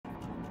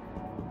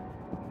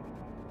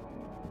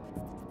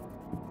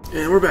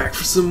And we're back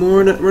for some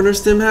more Netrunner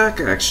Stimhack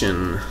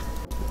action.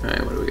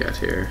 Alright, what do we got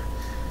here?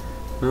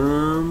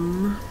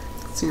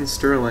 Seeing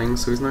Sterling,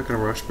 so he's not gonna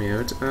rush me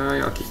out.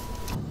 Yeah, I'll keep.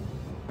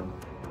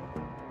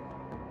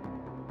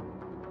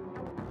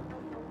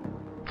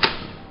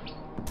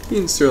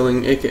 Ian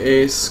Sterling,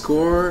 aka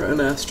score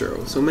an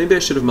Astro. So maybe I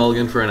should have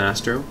mulliganed for an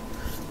Astro.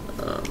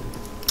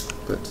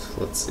 But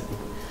let's see.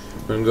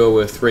 I'm gonna go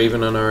with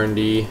Raven on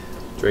R&D,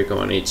 Draco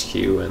on HQ,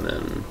 and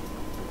then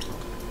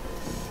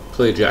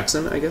play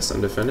Jackson, I guess,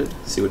 undefended.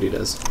 See what he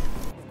does.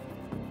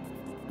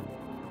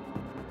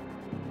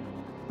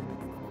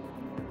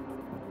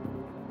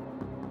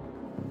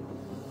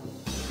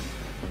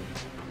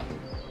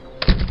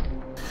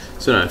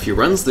 So now, if he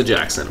runs the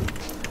Jackson,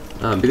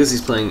 because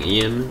he's playing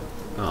Ian,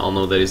 I'll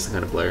know that he's the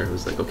kind of player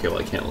who's like, okay, well,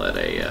 I can't let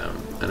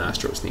an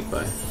Astro sneak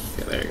by.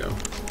 Okay, there you go.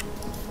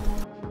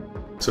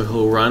 So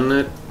he'll run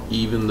it,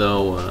 even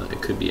though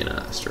it could be an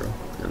Astro,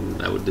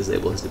 and I would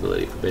disable his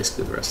ability for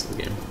basically the rest of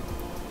the game.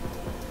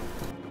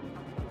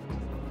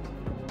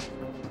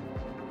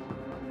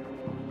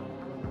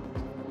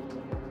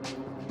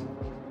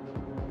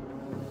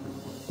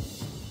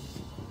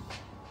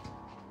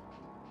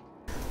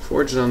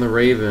 Forged on the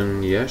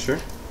Raven, yeah, sure.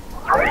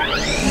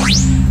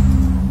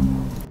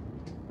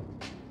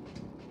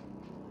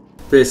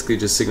 Basically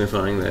just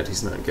signifying that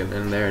he's not getting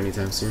in there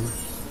anytime soon.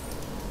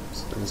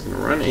 So he's going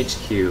to run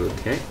HQ,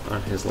 okay,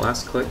 on his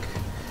last click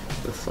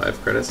with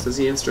 5 credits. Does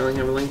he and Sterling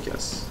have a link?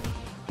 Yes.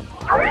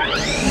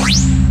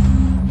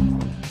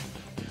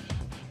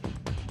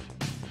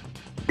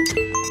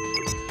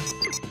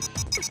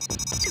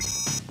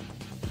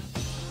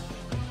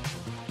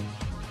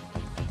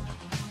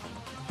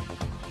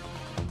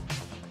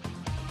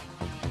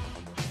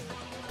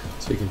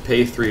 So you can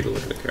pay 3 to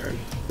look at a card,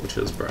 which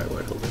is Bri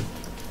White will do.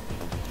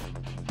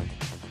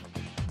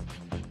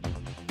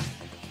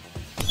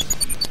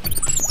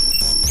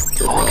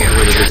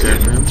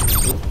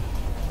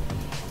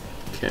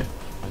 Okay.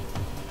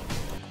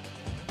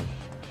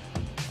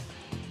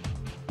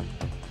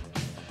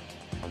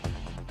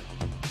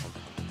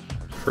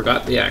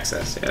 Forgot the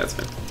access. Yeah, that's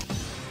fine.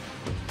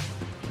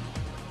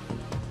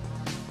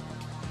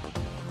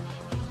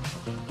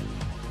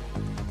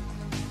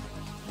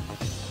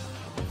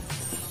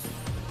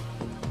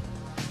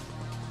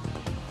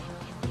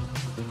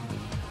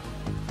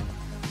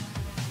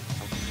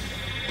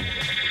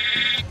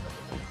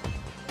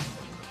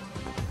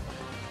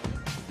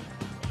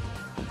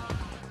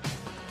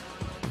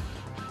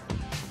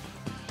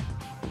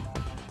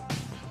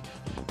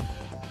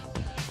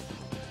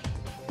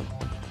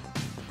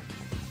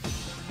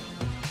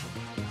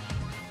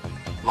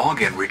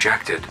 Login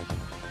rejected.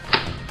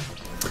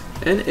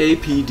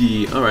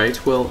 NAPD.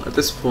 Alright, well, at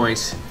this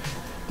point,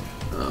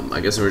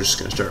 I guess we're just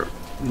going to start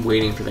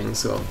waiting for things.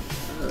 So,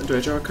 do I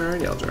draw a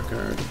card? Yeah, I'll draw a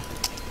card.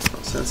 Oh,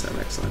 sounds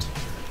excellent.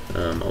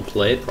 I'll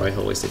play it. Probably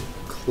he'll waste a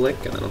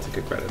click, and then I'll take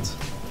a credit.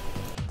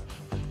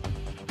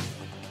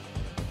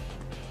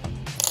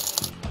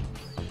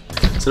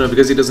 So now,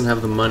 because he doesn't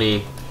have the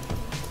money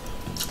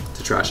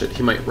to trash it,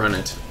 he might run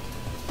it.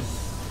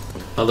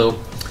 Although,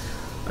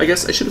 I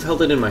guess I should have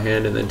held it in my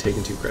hand and then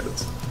taken 2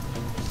 credits.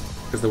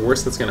 Because the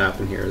worst that's going to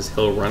happen here is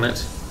he'll run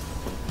it,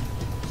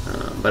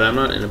 but I'm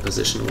not in a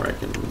position where I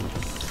can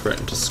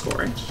threaten to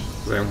score it,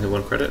 because I only have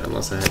 1 credit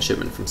unless I had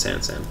shipment from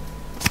Sansan.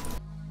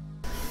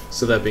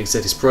 So that being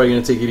said, he's probably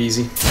going to take it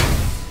easy.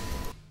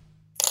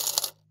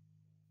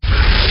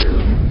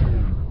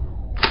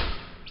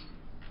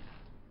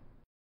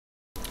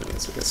 Okay,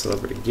 so we got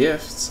Celebrity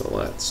Gift, so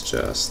let's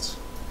just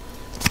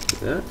do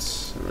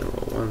that, and then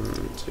we'll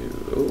 1,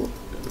 2, oh,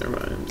 never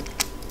mind.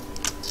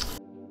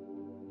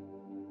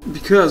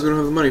 Because we don't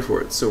have the money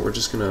for it, so we're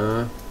just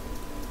gonna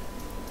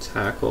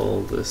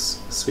tackle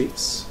this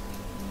sweeps.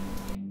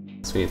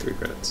 So we need 3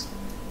 credits.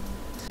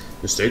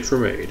 Mistakes were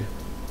made.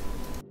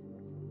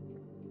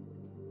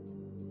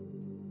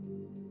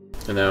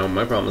 And now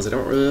my problem is I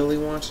don't really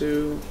want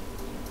to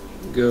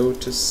go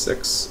to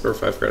 6 or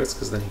 5 credits,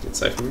 because then he can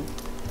siphon me.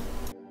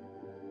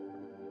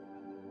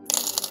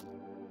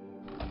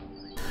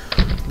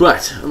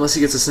 But, unless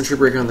he gets a Sentry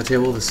Breaker on the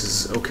table, this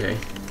is okay.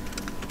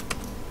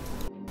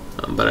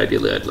 But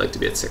ideally I'd like to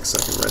be at 6 so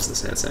I can res the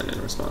Sansan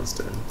in response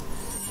to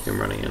him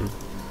running in.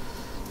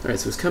 Alright,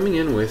 so he's coming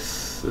in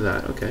with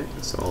that, okay,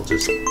 so I'll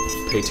just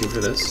pay 2 for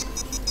this.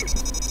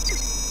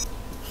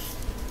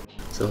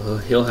 So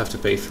he'll have to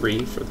pay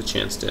 3 for the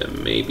chance to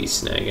maybe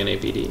snag an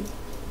APD.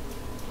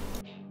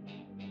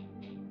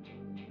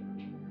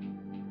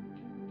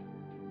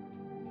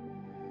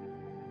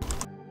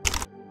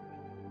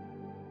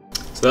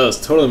 So that was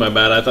totally my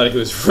bad. I thought he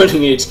was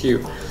running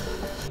HQ.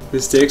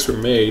 Mistakes were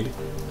made.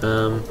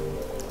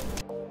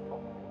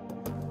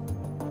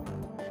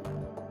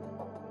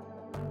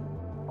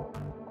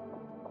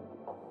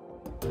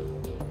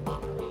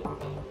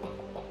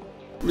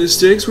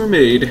 Mistakes were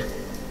made.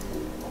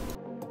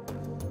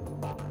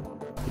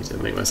 Need to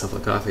make myself a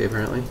coffee,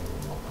 apparently.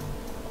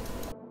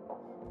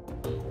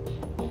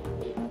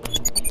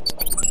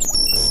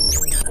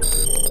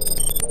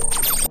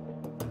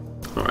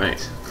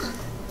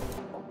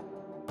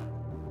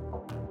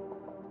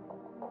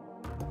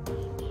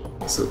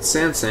 So it's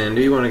Sand.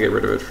 Do you want to get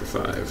rid of it for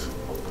 5?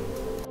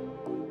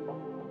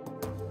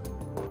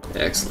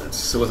 Excellent.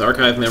 So with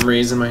Archive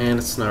Memories in my hand,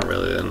 it's not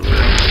really an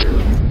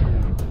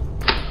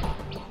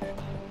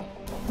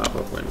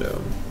pop-up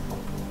window.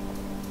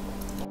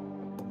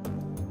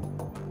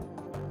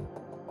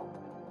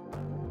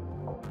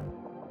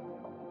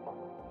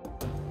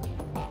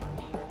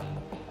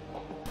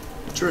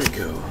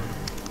 Draco.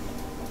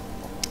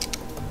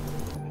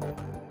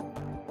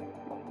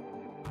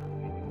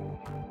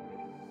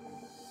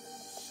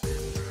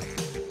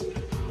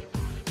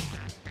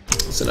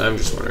 So now I'm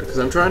just wondering, because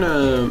I'm trying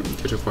to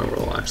get to a point where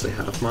I'll actually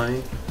have my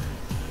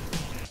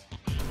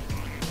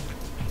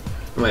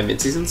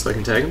mid-season so I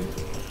can tag them.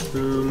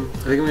 I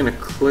think I'm going to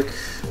click...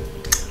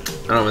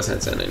 I don't have my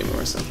Sand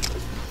anymore, so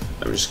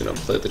I'm just going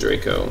to play the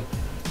Draco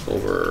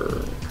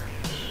over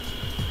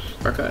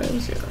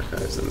Archives? Yeah,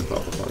 Archives and then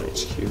pop up on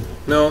HQ.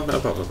 No,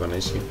 not pop up on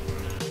HQ.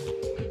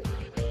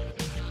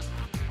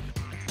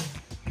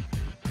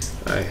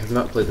 I have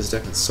not played this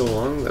deck in so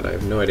long that I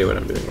have no idea what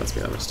I'm doing, let's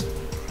be honest.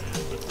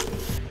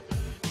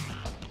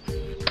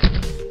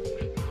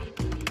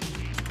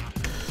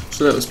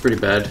 So that was pretty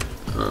bad.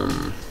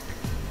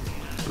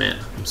 Man,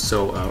 I'm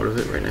so out of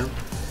it right now.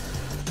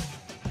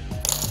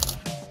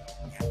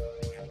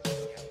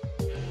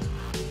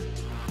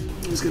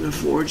 He's gonna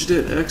forged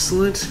it.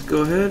 Excellent.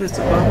 Go ahead. It's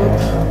a pop-up.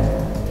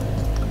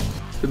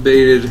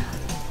 Debated.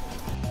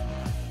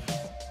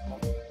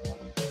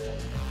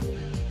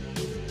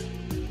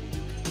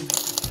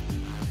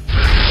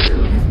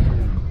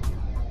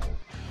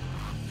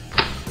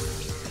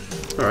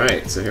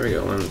 Alright, so here we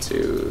go. 1,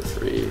 2,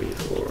 3,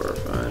 4,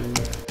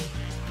 5.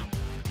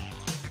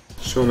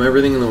 Show him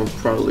everything and then we'll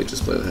probably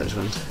just play the Hedge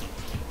Fund.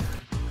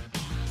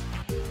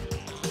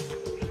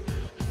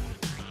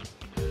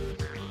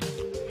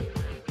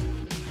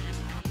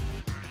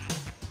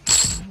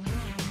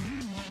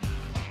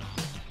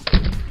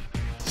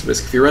 So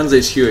basically, if he runs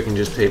HQ, I can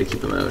just pay to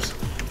keep him out.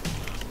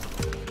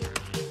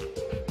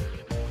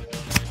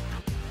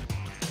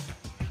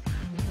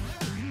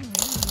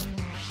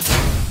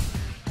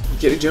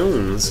 Katie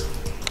Jones.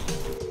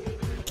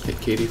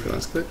 Hit Katie for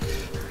last click.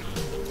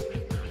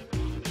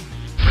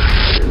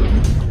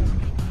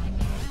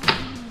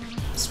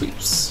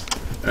 Sweeps.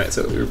 Alright,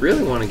 so we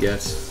really want to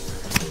get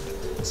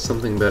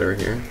something better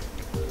here.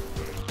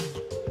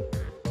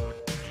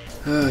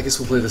 I guess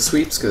we'll play the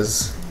sweeps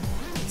because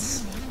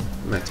it's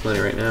max money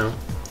right now.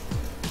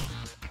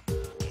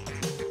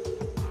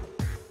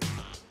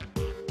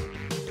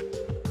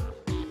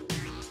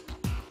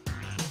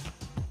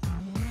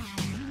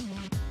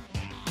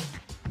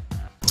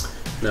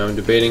 Now I'm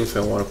debating if I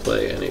want to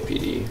play an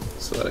APD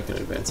so that I can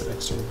advance it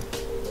next turn.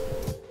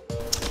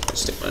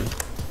 Just take mine.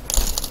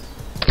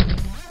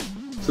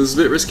 So this is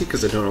a bit risky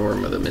because I don't know where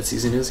the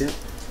mid-season is yet.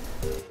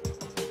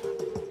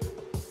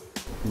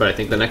 But I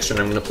think the next turn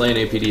I'm going to play an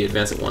APD,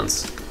 advance it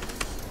once,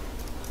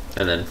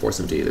 and then force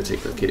him to either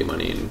take the kitty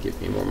money and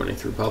give me more money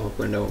through pop-up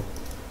window.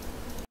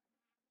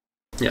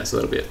 Yeah, so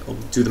that'll be it. I'll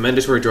do the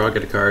mandatory draw,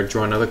 get a card,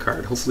 draw another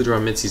card, hopefully draw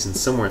a mid-season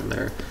somewhere in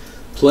there,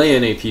 play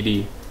an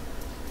APD,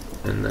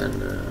 and then...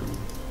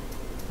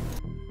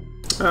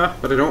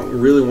 but I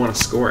don't really want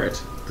to score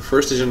it. The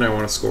first agent I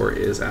want to score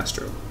is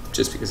Astro,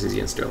 just because he's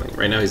against Sterling.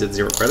 Right now he's at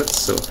 0 credits,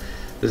 so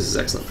this is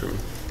excellent for me.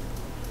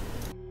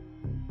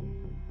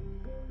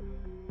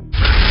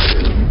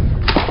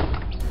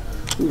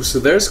 Ooh, so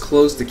there's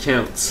closed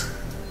accounts.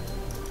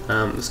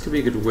 This could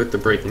be good with the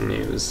breaking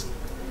news.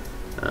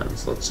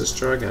 So let's just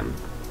draw again.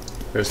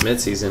 There's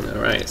mid-season.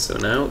 Alright, so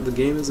now the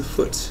game is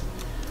afoot.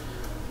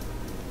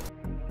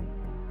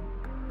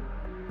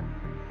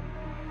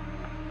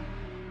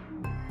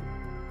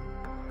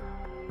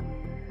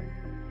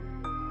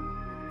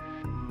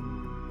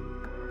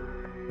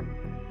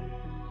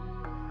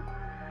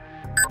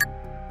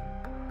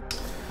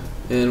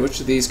 And which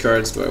of these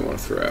cards do I want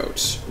to throw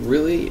out?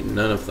 Really,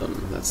 none of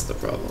them. That's the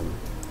problem.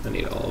 I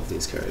need all of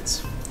these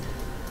cards.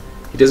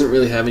 He doesn't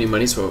really have any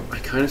money, so I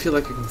kind of feel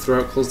like I can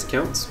throw out closed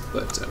accounts,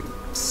 but I'm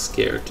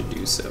scared to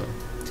do so.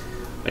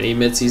 I need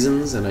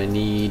mid-seasons, and I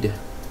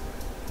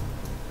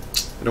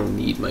don't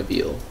need my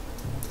Beale.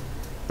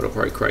 But I'll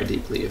probably cry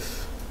deeply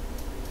if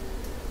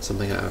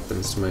something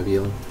happens to my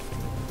Beale.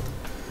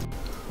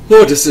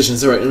 No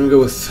decisions. Alright, I'm going to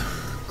go with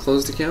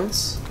closed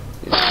accounts.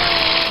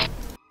 Yeah.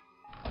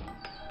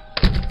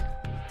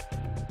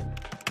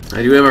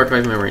 I do have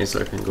archive memory,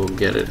 so I can go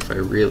get it if I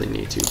really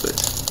need to, but...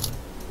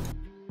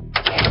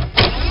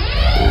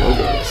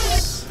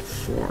 Logos.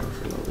 4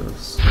 for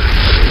Logos.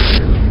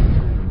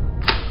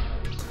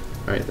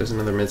 Alright, there's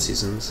another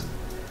mid-seasons.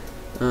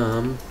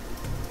 I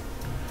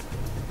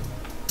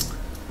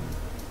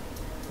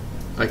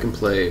can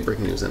play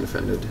Breaking News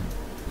Undefended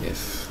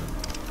if...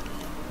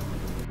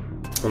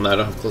 Well, no, I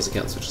don't have closed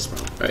accounts, which is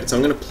fine. Alright, so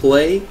I'm going to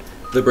play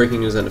the Breaking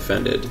News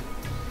Undefended. So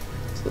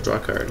I'll draw a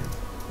card.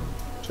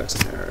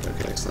 Jackson Howard,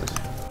 okay, excellent.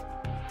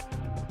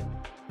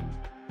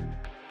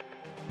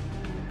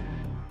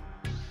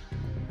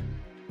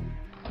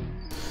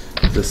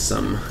 This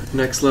some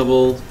next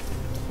level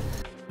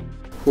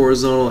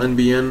horizontal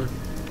NBN.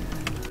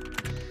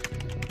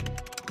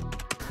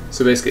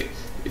 So basically,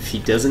 if he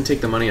doesn't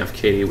take the money off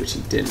Katie, which he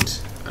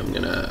didn't, I'm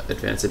gonna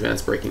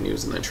advance breaking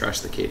news and then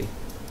trash the Katie.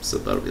 So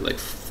that'll be like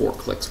 4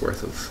 clicks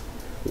worth of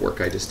work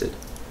I just did.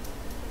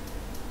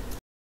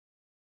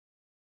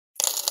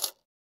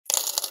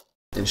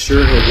 And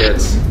sure, he'll get,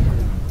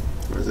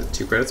 what is it,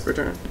 2 credits per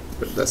turn?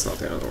 But that's not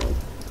the end of the world.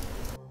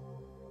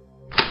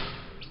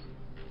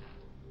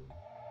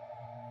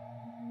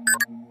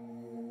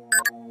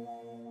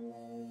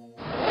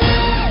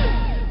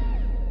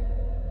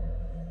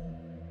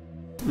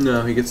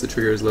 No, he gets to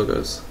trigger his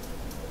logos.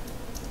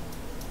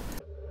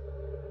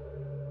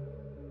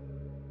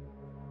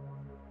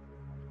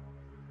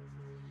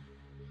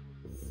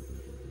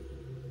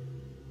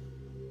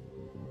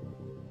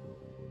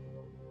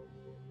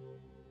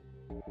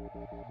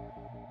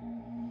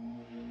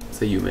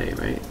 So you may,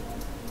 right?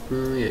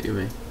 Yeah, you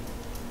may.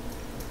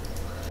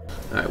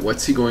 Alright,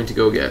 what's he going to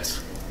go get?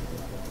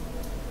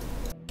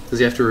 Does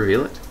he have to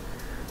reveal it?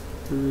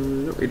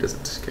 No, he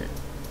doesn't. Okay.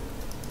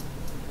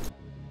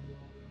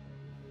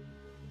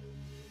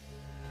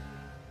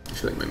 I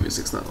feel like my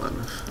music's not loud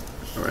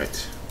enough.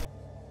 Alright.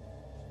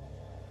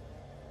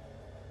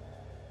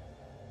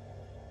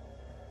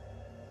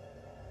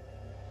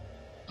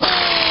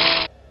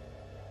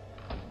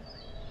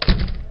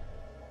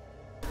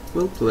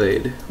 Well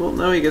played. Well,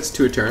 now he gets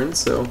 2 a turn,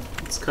 so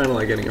it's kind of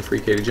like getting a free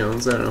Katie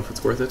Jones. I don't know if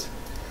it's worth it.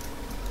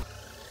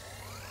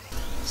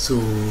 So,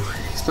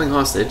 he's playing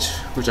Hostage,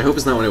 which I hope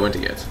is not what I went to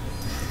get,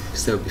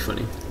 because that would be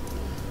funny.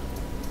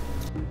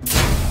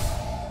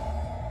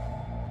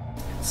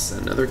 It's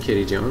another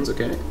Katie Jones,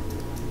 okay.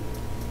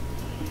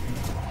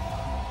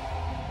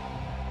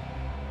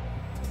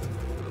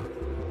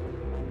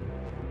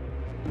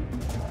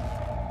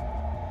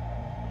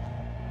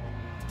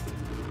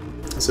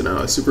 So now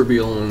a Super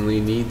Beale only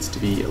needs to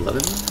be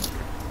 11.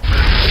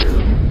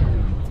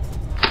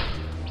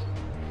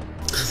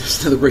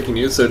 There's another breaking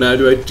news. So now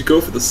do I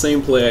go for the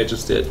same play I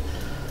just did?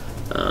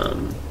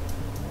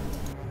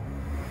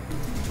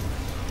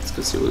 Let's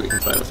go see what we can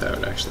find without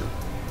it, actually.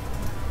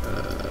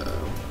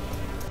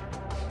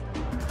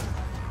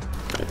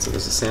 Alright, so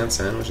there's a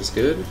Sansan, which is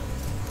good.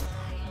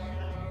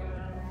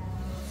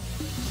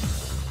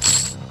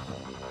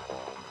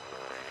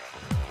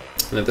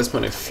 And at this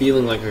point, I'm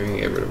feeling like I can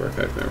get rid of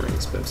archive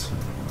memories, but...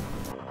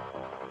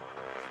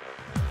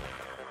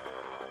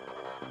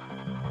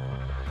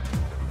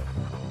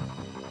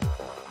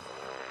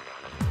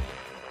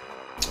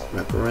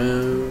 Wrap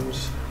around...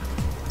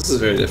 This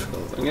is very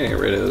difficult. I'm gonna get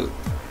rid of...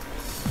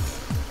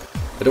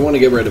 I don't want to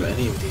get rid of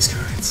any of these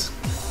cards.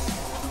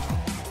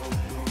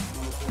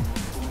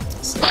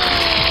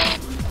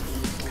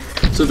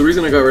 So the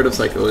reason I got rid of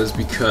Psycho is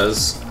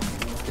because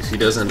if he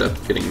does end up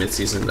getting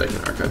mid-seasoned, I can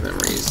archive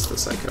memories the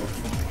Psycho.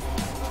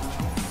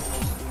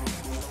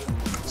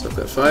 So I've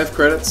got 5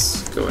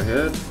 credits. Go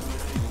ahead.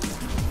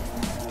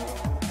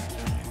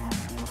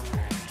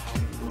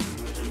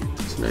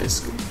 It's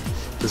nice.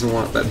 Doesn't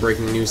want that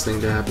breaking news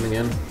thing to happen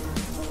again.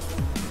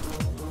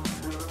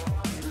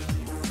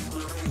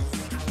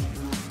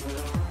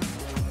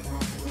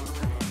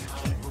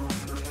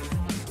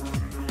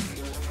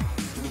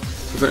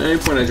 If at any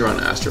point I draw an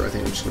Astro, I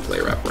think I'm just going to play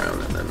a wrap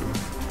around and then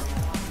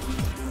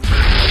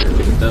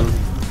get it done.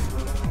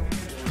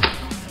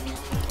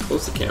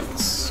 Close the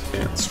canvas.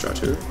 Okay, let's draw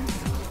 2.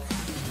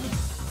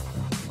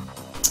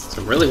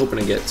 So I'm really hoping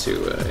to get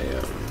to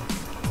a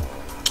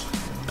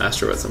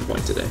Astro at some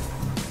point today.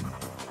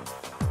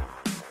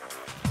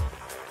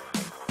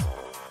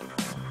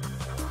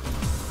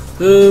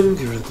 Get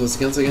rid of the close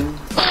accounts again.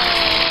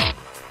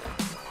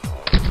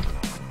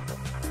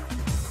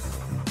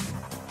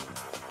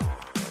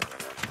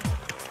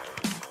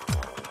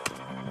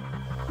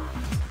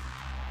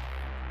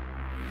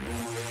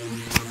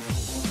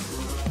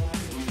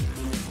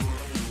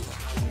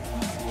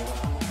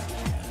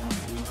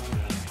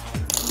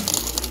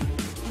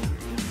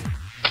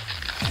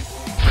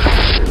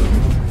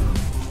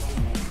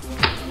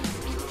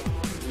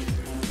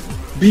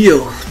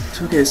 Beale.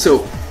 Okay, so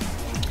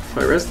if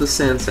I res the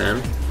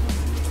Sansan,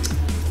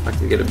 I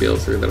can get a Beale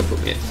through. That'll put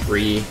me at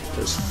 3.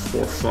 There's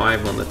 4,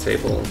 5 on the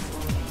table,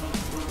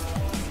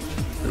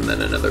 and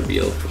then another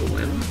Beale for the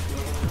win.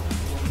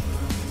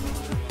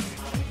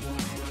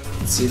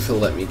 Let's see if he'll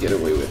let me get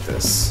away with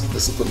this.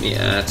 This will put me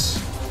at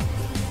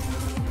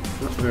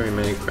not very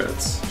many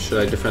credits. Should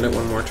I defend it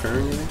one more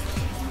turn, you think?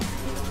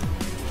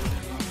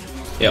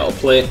 Yeah, I'll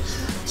play.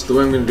 So the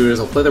way I'm going to do it is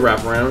I'll play the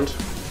wraparound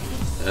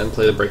and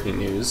play the breaking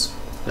news,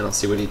 and I'll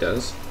see what he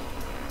does.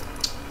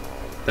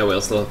 That way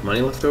I'll still have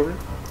money left over.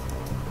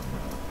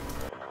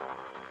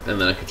 And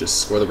then I could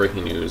just score the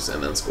breaking news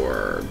and then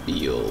score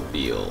Beale,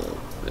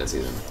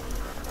 midseason.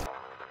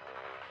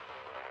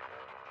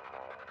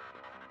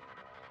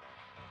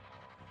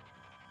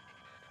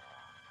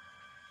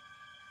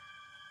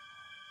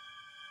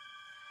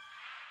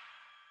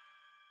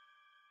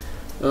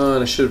 Oh,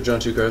 and I should have drawn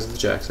 2 cards with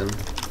Jackson.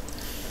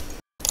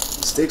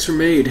 Mistakes were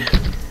made.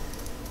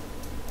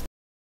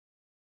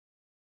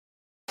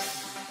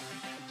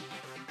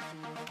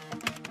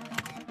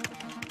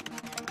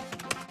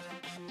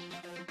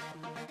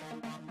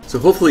 So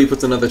hopefully he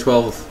puts another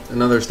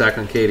stack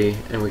on Katie,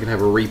 and we can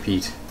have a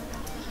repeat.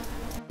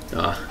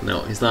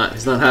 No, he's not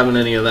having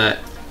any of that.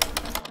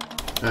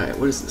 Alright,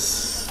 what is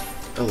this?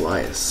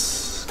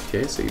 Elias.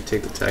 Okay, so you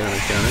take the tag on the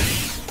counter.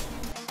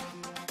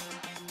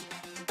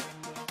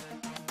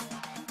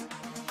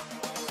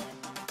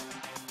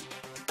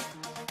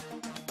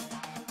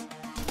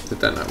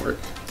 Did that not work?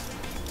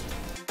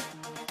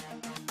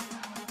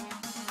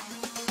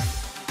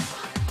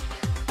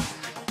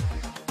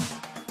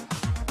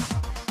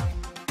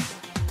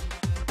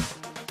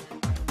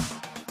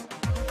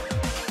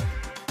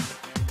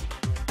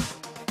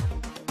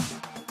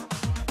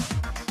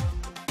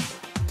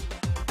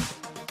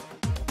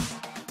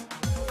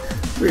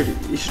 Weird,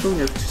 you should only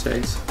have 2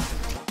 tags.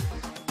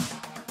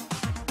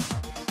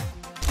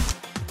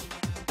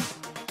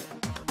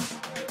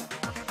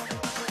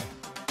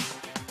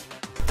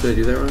 Did I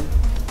do that wrong?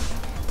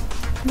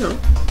 No.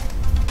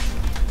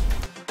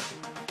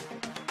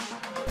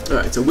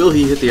 Alright, so will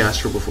he hit the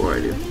Astro before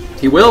I do?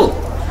 He will!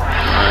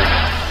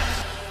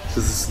 Alright.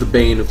 So this is the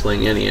bane of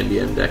playing any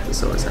NBN deck,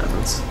 this always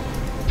happens.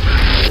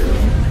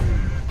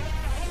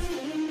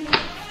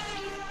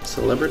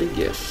 Celebrity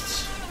Gift.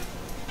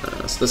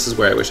 So this is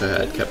where I wish I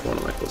had kept one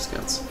of my close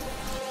accounts.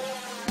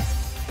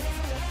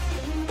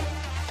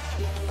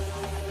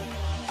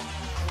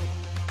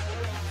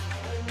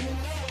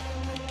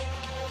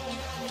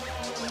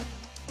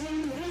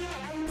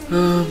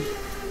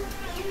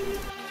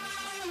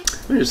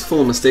 I'm just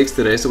full of mistakes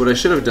today, so what I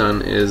should have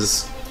done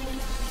is...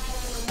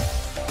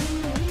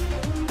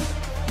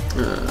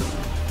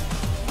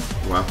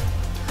 wow.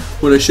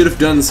 What I should have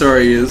done,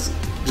 sorry, is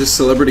just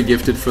celebrity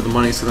gifted for the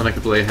money so then I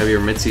could play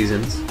heavier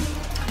mid-seasons.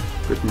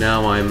 But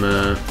now I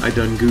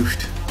done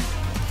goofed.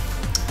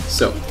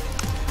 So,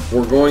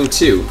 we're going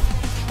to...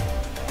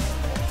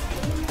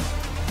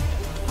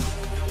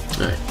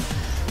 Alright.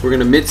 We're going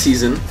to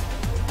mid-season.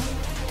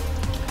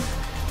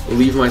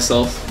 Leave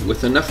myself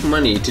with enough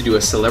money to do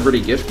a celebrity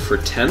gift for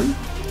 10.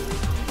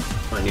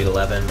 I need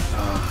 11.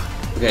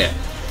 Okay.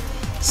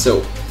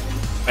 So,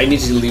 I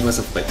need to leave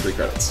myself with like 3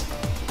 credits.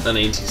 And I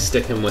need to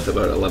stick him with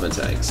about 11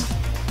 tags.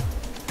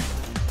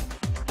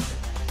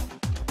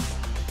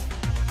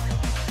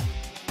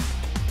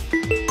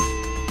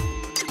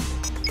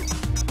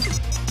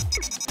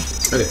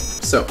 Okay,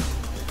 so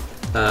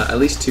at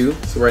least 2.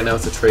 So right now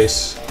it's a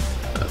trace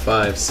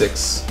 5,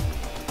 6.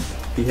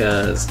 He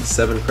has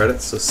 7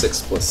 credits, so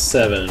 6 plus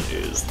 7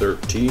 is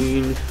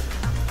 13.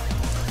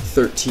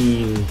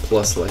 13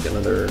 plus like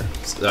another.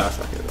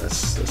 Fuck it.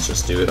 Let's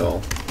just do it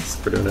all.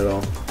 We're doing it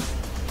all.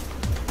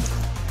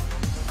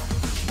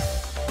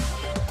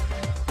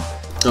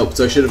 Oh,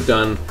 so I should have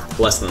done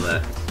less than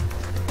that,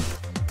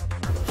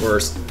 or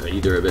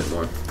either a bit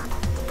more.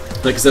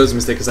 Like, cause that was a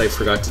mistake, because I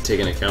forgot to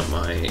take into account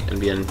my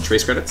NBN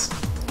trace credits.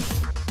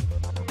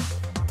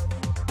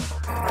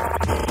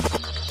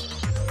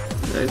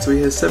 Alright, so he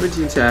has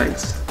 17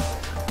 tags.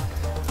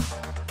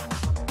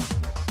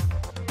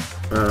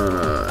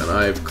 And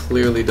I've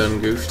clearly done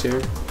goofed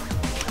here.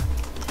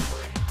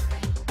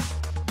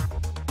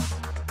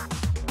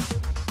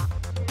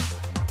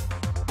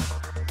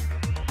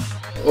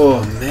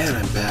 Oh man,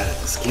 I'm bad at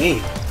this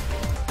game.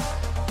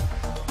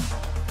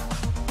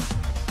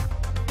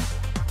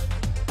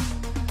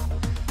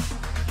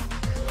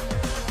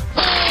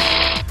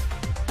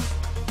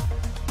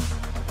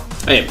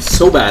 I am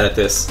so bad at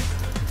this.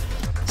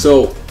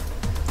 So,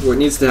 what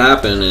needs to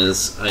happen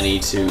is I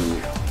need to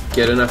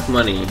get enough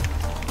money.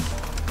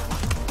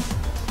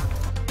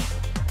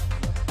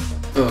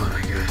 Oh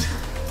my god.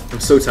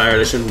 I'm so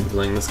tired, I shouldn't be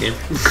playing this game.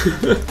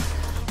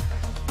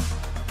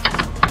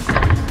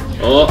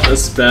 Oh,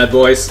 this is bad,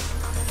 boys.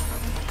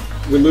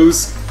 We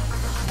lose.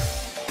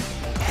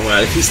 Oh my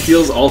god, if he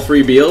steals all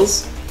 3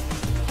 Beals,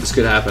 this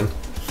could happen.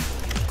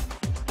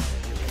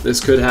 This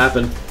could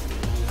happen.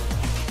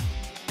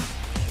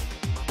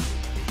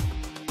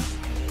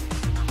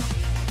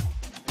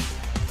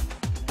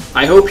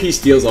 I hope he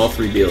steals all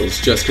 3 Beals,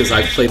 just because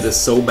I played this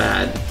so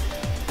bad.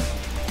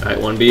 Alright,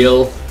 1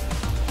 Beal.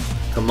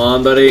 Come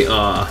on, buddy.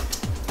 Aw.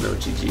 No,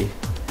 GG.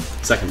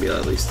 Second Beal,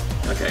 at least.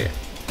 Okay.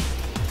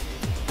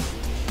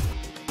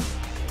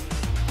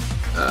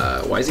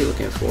 Why is he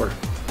looking at 4?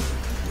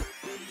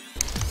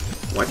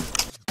 What?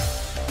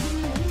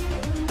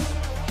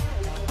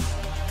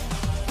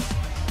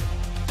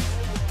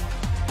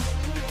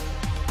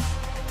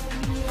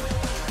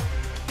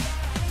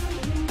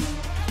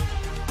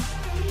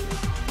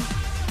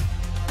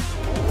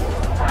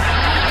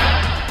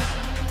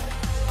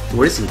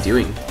 What is he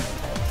doing?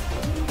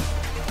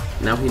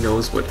 Now he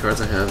knows what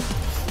cards I have.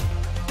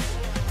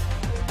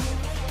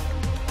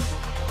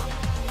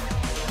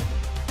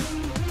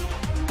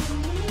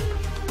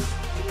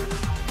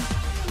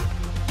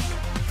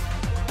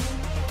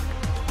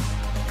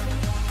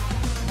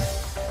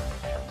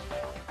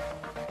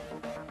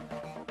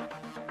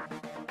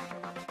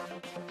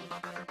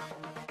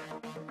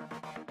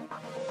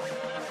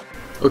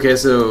 Okay,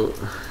 so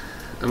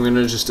I'm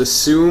gonna just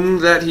assume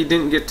that he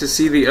didn't get to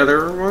see the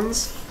other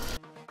ones.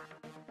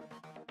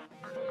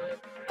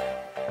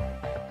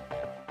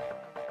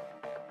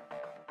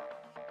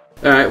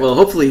 Alright, well,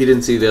 hopefully he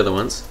didn't see the other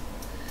ones.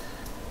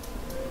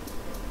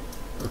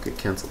 Okay,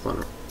 cancel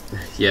fun.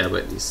 Yeah,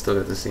 but he's still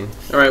got the scene.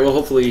 Alright, well,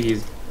 hopefully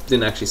he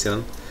didn't actually see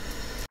them.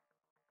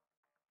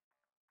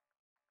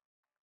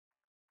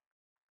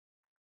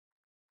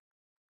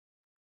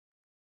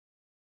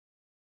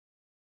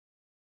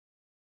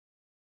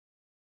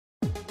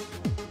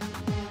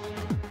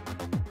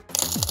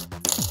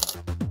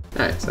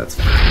 Alright, so that's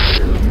fine.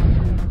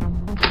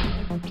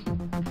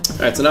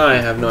 Alright, so now I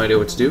have no idea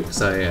what to do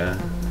because I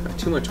have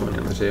too much money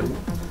on the table.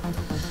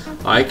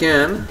 I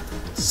can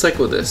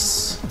cycle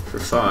this for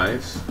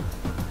 5.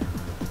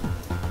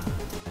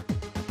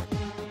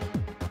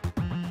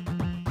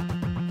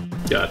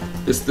 God,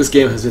 this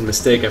game has been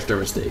mistake after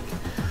mistake.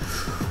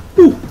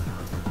 Whew.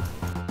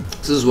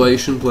 This is why you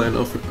shouldn't play an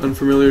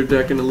unfamiliar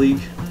deck in a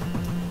league.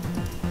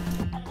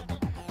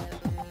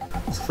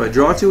 So if I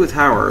draw 2 with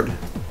Howard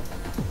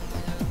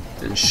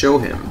and show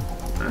him,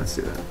 let's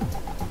do that.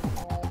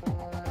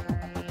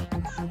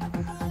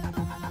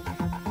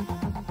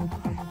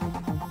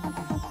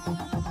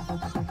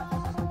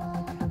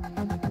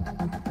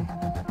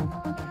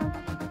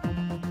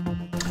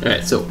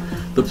 Alright, so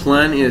the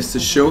plan is to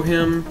show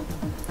him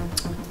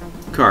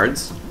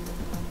cards,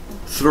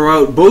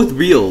 throw out both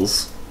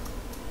Beals,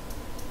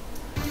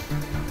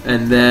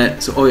 and then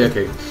oh yeah,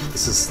 okay,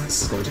 this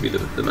is going to be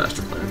the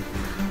master plan.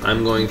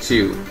 I'm going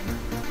to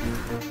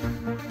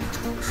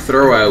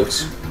throw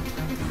out.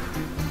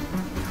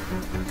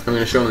 I'm going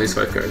to show him these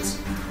 5 cards,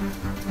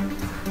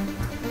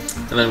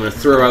 and then I'm going to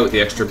throw out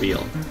the extra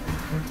Beal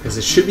because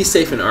it should be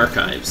safe in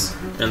archives,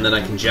 and then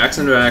I can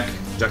Jackson it back,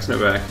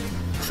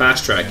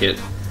 fast track it,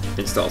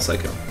 install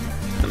Psycho,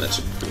 and that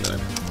should do that.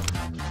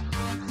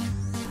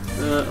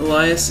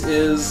 Elias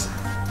is.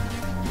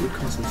 It would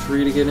cost him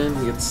 3 to get in.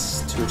 He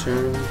gets 2 a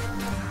turn.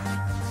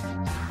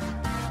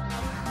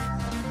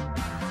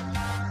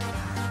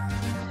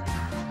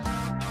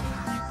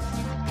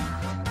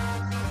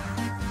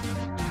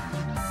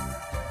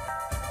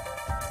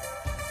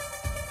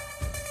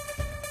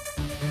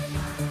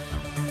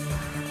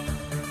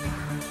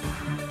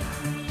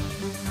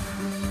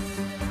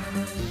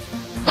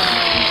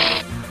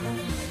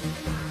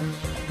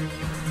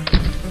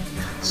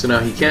 So now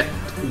he can't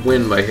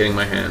win by hitting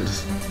my hand.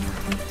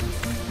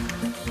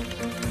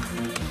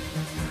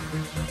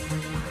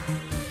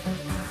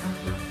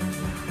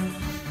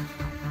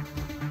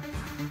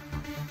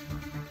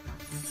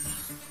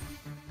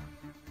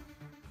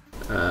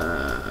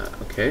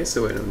 Okay,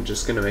 so wait, I'm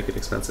just gonna make it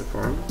expensive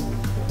for him.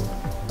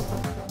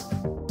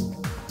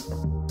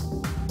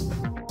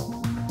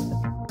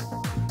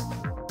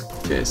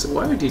 Okay, so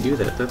why would he do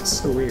that? That's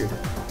so weird.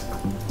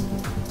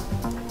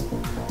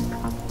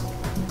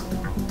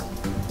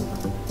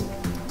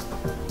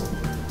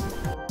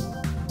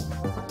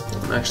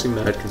 I'm actually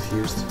mad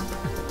confused.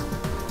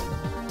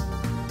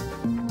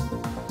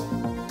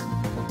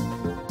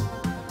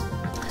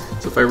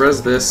 So if I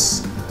res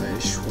this,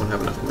 I won't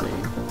have enough money.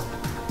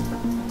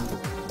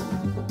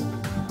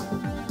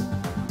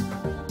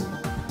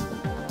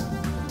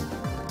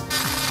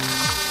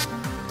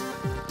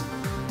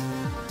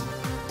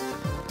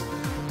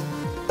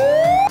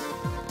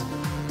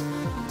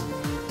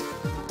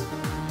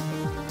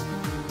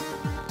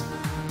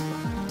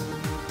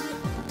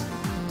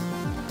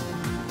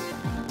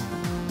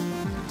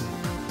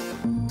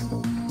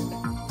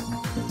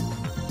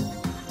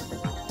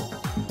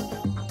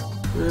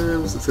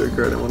 What's the third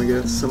card I want to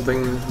get?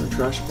 Something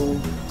trashable?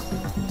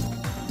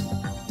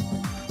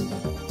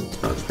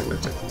 I'll just bring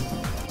that check.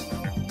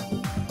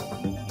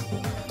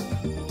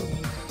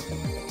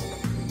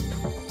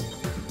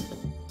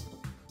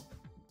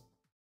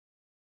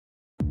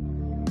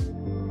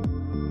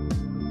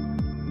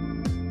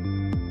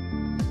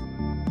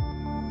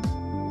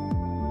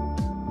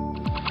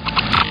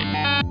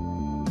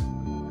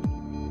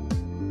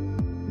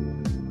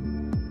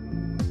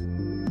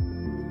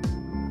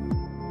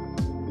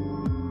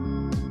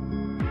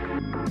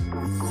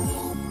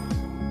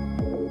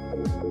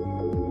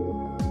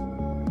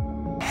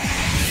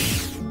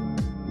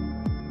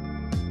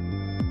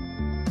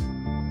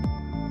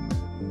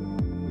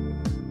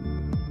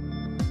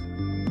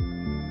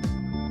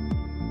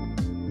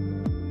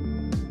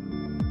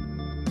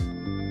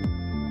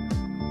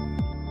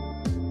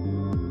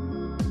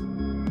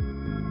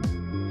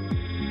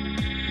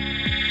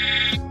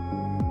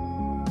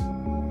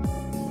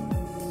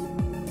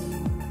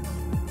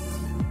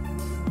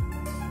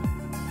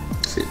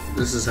 See,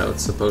 this is how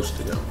it's supposed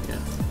to go, yeah.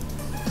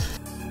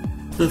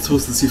 Not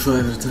supposed to see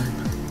 5 at a time.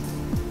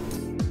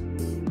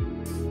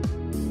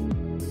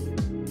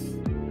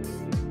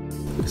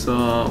 We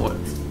saw, what,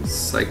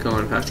 Psycho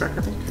and Fast Track,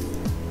 I think?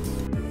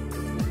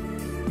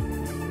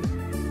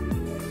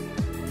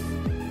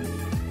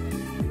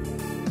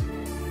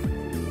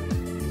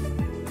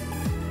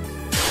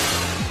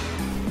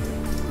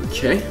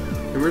 Okay,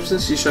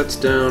 emergency shuts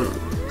down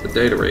the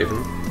Data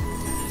Raven.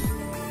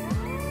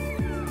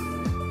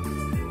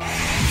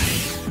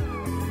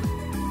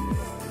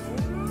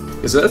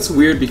 So that's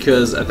weird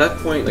because at that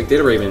point, like,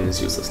 Data Raven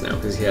is useless now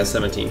because he has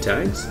 17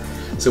 tags.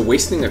 So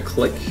wasting a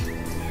click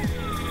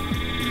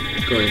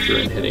going through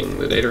and hitting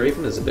the Data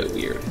Raven is a bit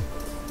weird.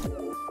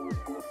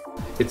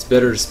 It's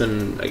better to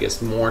spend, I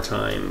guess, more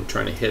time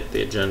trying to hit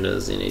the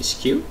agendas in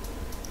HQ,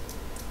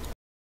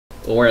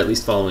 or at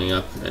least following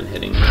up and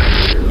hitting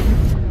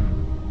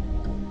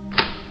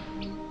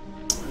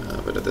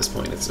but at this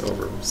point it's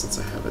over since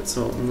I have it.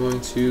 So I'm going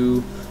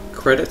to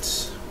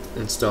credit,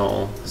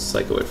 install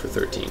Psychoid for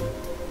 13.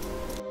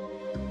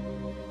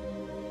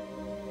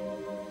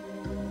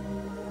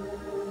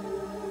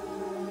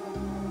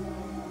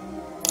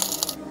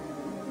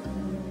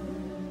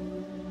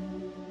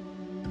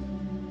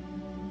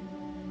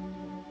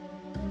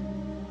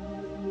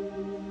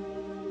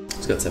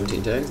 It's got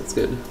 17 tags, that's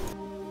good.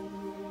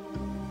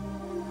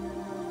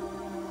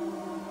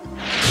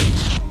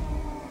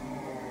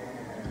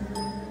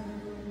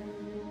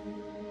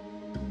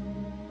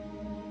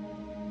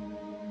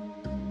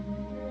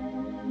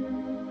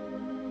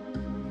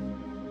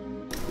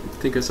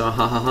 Think I saw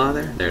ha ha ha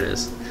there? There it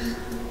is.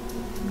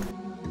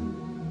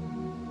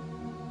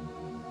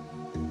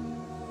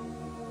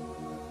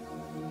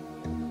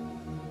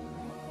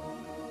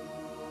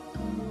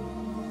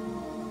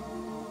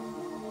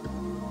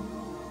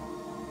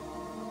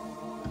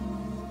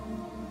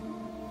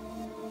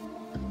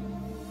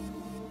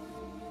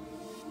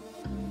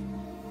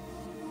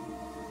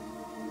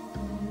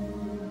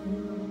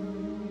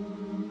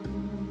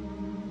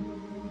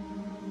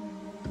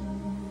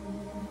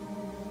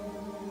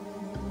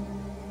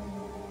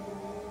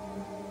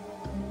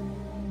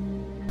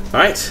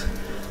 Alright,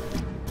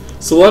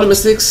 so a lot of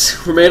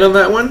mistakes were made on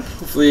that one.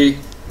 Hopefully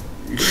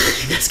you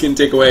guys can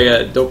take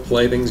away don't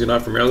play things you're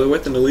not familiar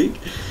with in the league.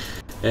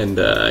 And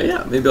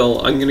yeah, maybe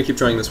I'm going to keep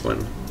trying this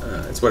one.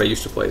 It's what I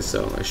used to play,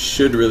 so I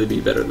should really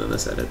be better than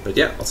this at it. But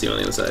yeah, I'll see you on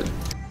the other side.